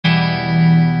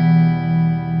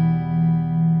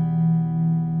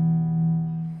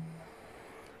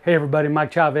Hey everybody,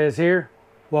 Mike Chavez here.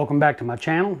 Welcome back to my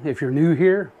channel. If you're new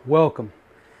here, welcome.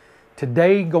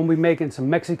 Today, gonna be making some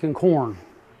Mexican corn.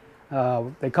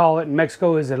 They call it in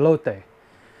Mexico is elote.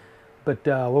 But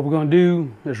what we're gonna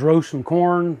do is roast some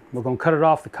corn. We're gonna cut it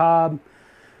off the cob,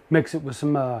 mix it with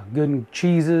some good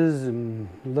cheeses and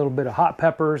a little bit of hot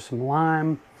peppers, some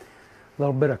lime, a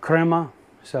little bit of crema.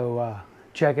 So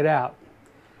check it out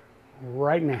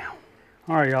right now.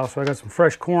 All right, y'all, so I got some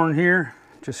fresh corn here.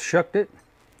 Just shucked it.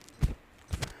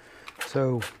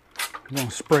 So I'm going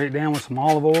to spray it down with some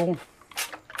olive oil,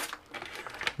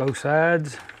 both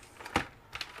sides.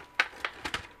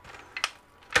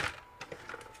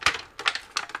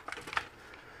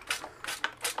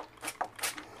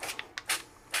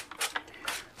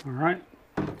 All right,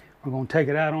 we're going to take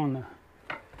it out on the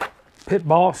pit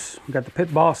boss. We got the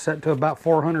pit boss set to about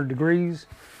 400 degrees.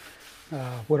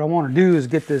 What I want to do is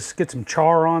get some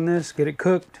char on this, get it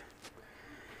cooked.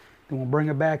 Then we'll bring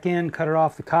it back in, cut it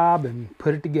off the cob, and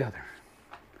put it together.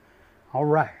 All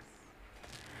right,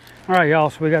 y'all,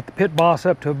 so we got the pit boss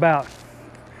up to about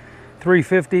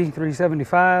 350,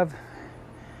 375.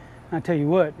 I tell you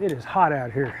what, it is hot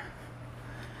out here.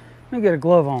 Let me get a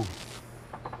glove on.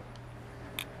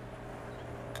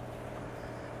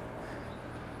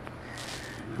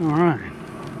 All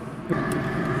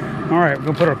right, we're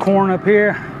gonna put our corn up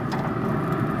here.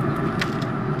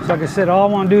 So like I said, all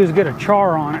I want to do is get a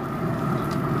char on it.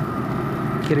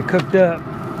 Get it cooked up.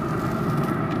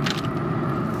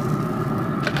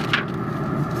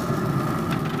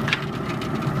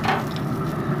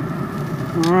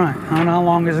 All right, I don't know how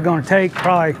long this is going to take.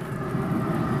 Probably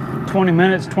 20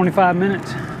 minutes, 25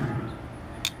 minutes.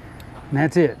 And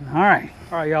that's it. All right,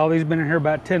 y'all, these have been in here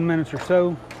about 10 minutes or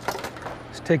so.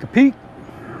 Let's take a peek.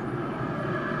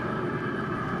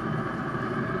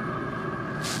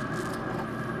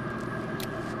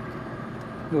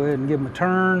 Go ahead and give them a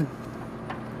turn.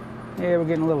 Yeah, we're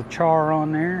getting a little char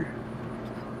on there.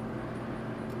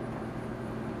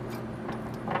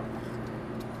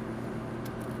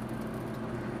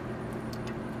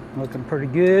 Looking pretty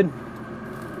good.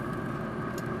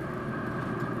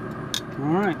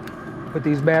 All right, put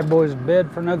these bad boys to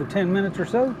bed for another 10 minutes or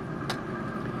so.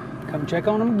 Come check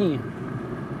on them again.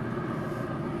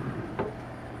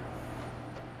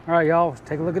 All right, y'all, let's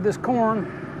take a look at this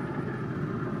corn.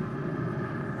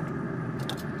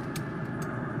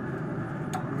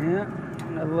 Yeah,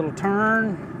 another little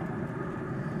turn.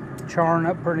 Charring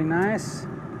up pretty nice.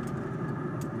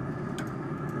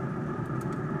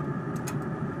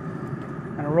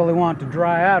 I don't really want it to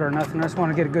dry out or nothing. I just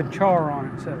want to get a good char on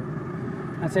it. So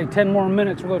I'd say 10 more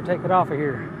minutes, we're going to take it off of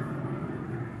here.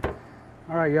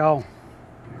 All right, y'all.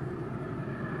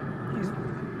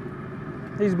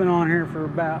 He's been on here for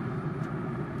about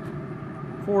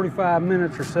 45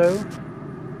 minutes or so.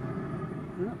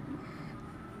 Yep.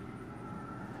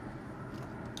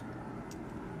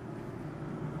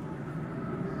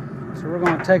 So we're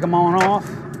going to take them on off.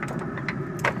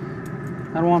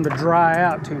 I don't want them to dry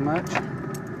out too much.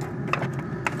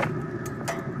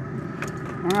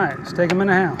 All right, let's take them in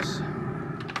the house.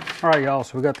 All right, y'all,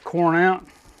 so we got the corn out.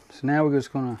 So now we're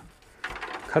just going to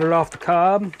cut it off the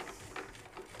cob.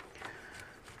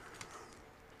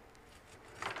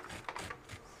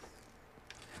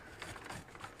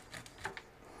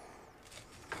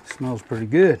 Smells pretty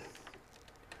good.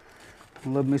 I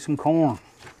love me some corn.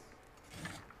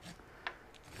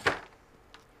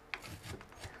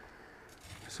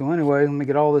 So anyway, let me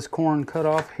get all this corn cut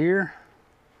off here.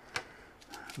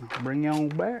 I'll bring you on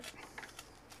back.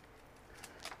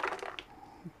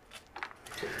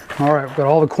 All right, we've got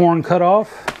all the corn cut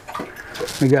off.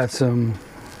 We got some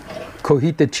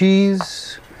cojita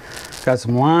cheese, got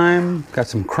some lime, got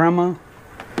some crema,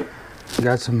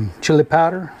 got some chili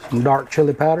powder, some dark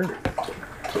chili powder.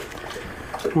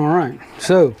 All right,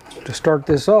 so to start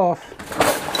this off,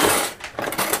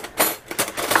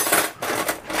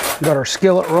 got our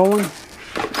skillet rolling.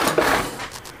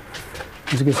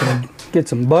 Let's get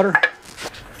some butter,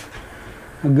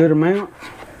 a good amount.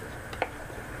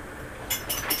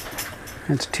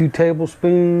 That's 2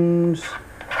 tablespoons.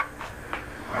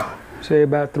 Say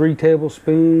about 3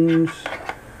 tablespoons,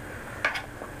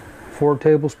 4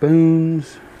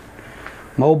 tablespoons.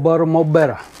 More butter, more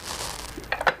better.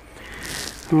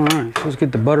 All right, so let's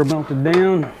get the butter melted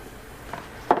down.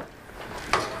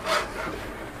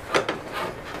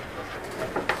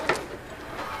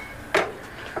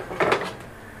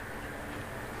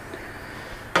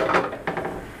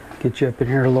 Get you up in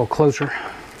here a little closer.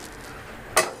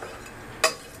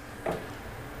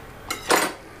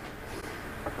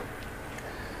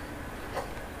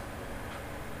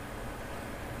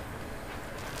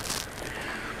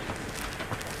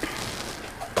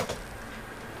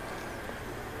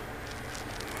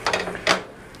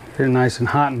 Get it nice and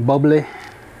hot and bubbly.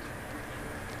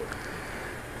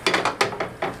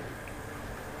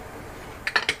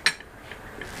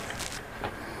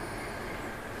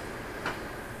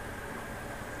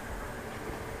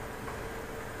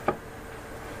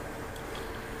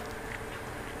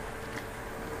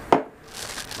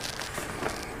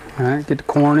 All right, get the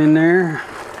corn in there.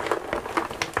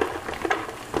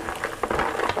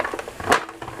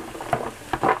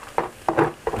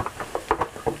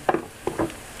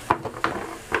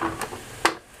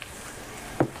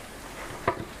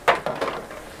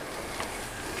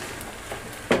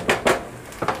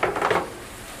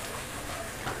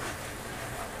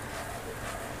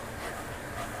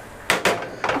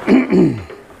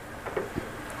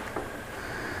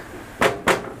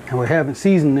 And we haven't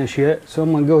seasoned this yet, so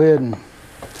I'm going to go ahead and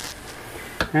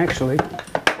actually,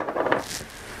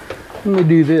 let me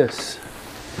do this.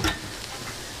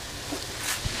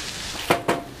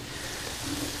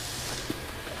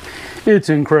 It's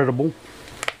incredible.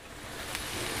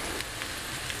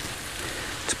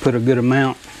 Let's put a good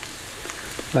amount,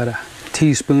 about a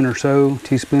teaspoon or so,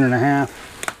 teaspoon and a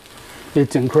half.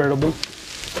 It's incredible.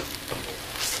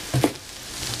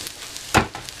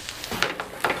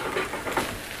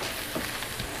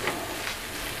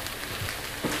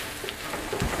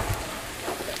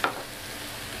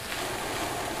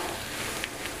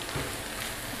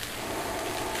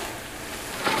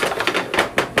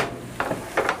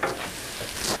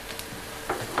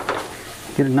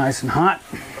 Get it nice and hot.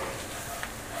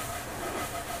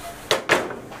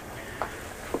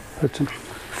 Put some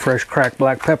fresh cracked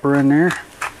black pepper in there.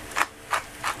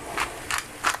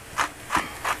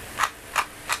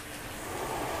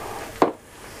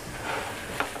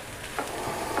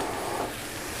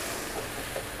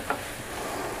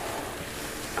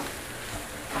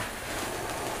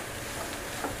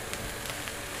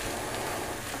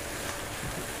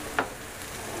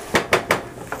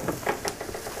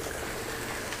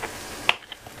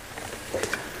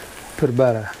 Put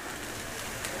about a,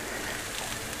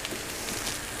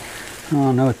 I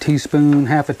don't know, a teaspoon,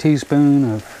 half a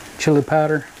teaspoon of chili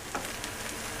powder.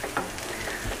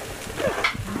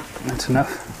 That's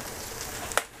enough.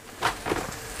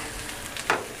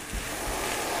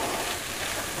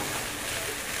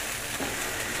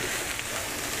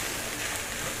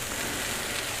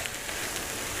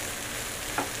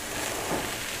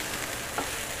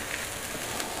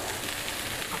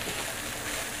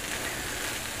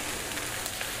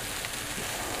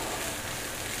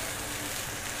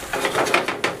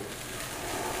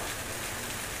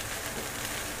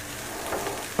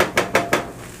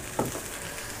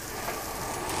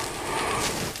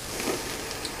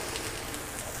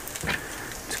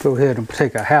 Go ahead and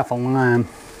take a half a lime.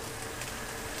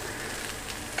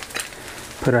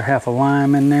 Put a half a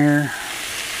lime in there.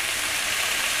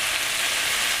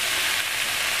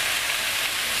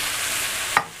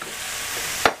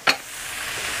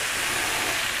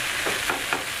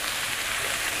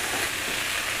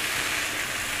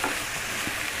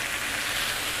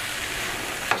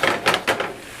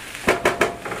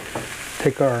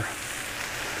 Take our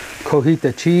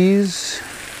cojita cheese.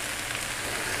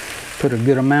 Put a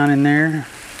good amount in there,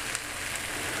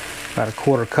 about a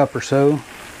quarter cup or so.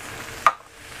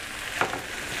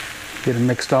 Get it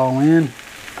mixed all in.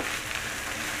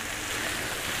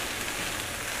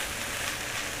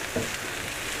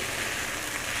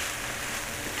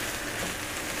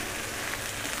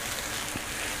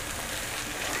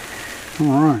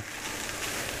 All right.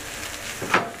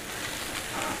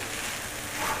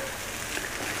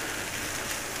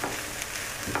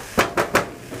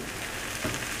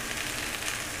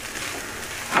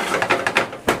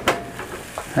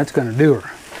 That's gonna do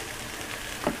her.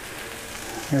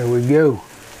 There we go.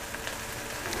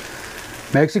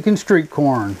 Mexican street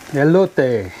corn,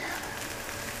 elote.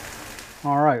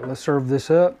 All right, let's serve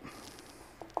this up.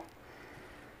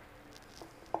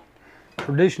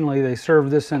 Traditionally, they serve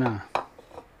this in a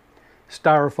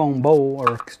styrofoam bowl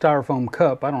or styrofoam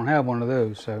cup. I don't have one of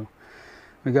those, so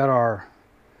we got our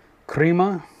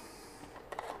crema.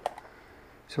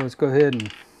 So let's go ahead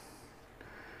and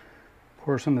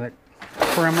pour some of that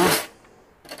crema.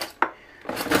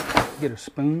 Get a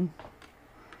spoon.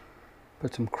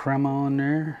 Put some crema on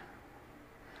there.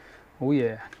 Oh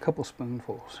yeah, a couple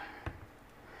spoonfuls.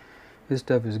 This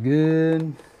stuff is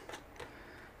good.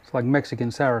 It's like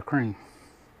Mexican sour cream.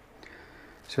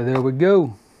 So there we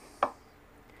go.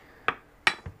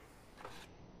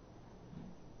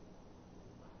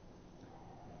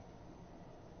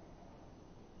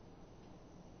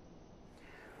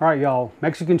 All right, y'all,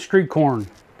 Mexican street corn,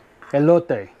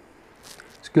 elote.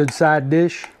 It's a good side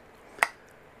dish.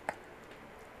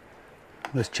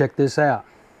 Let's check this out.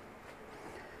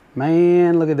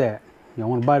 Man, look at that. Y'all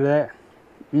want a bite of that?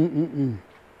 Only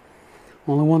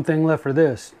one thing left for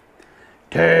this.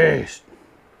 Taste.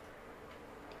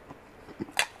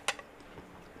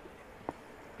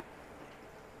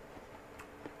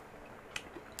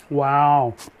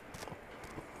 Wow.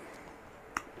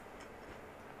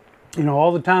 You know,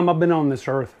 all the time I've been on this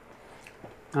earth,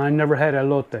 I never had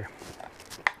elote.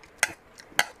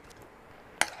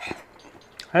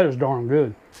 That is darn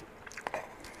good.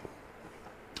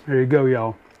 There you go,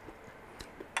 y'all.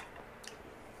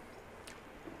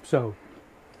 So,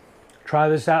 try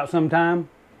this out sometime.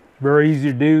 Very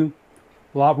easy to do.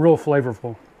 Real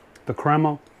flavorful. The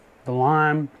crema, the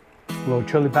lime, a little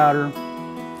chili powder.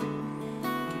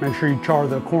 Make sure you char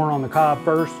the corn on the cob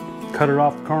first. Cut it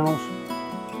off the kernels.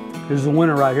 This is a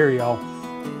winner right here, y'all.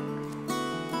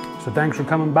 So thanks for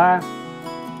coming by.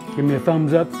 Give me a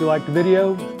thumbs up if you liked the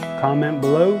video. Comment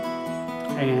below.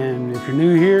 And if you're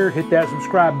new here, hit that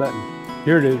subscribe button.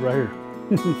 Here it is right here.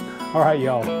 All right,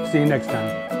 y'all. See you next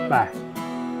time. Bye.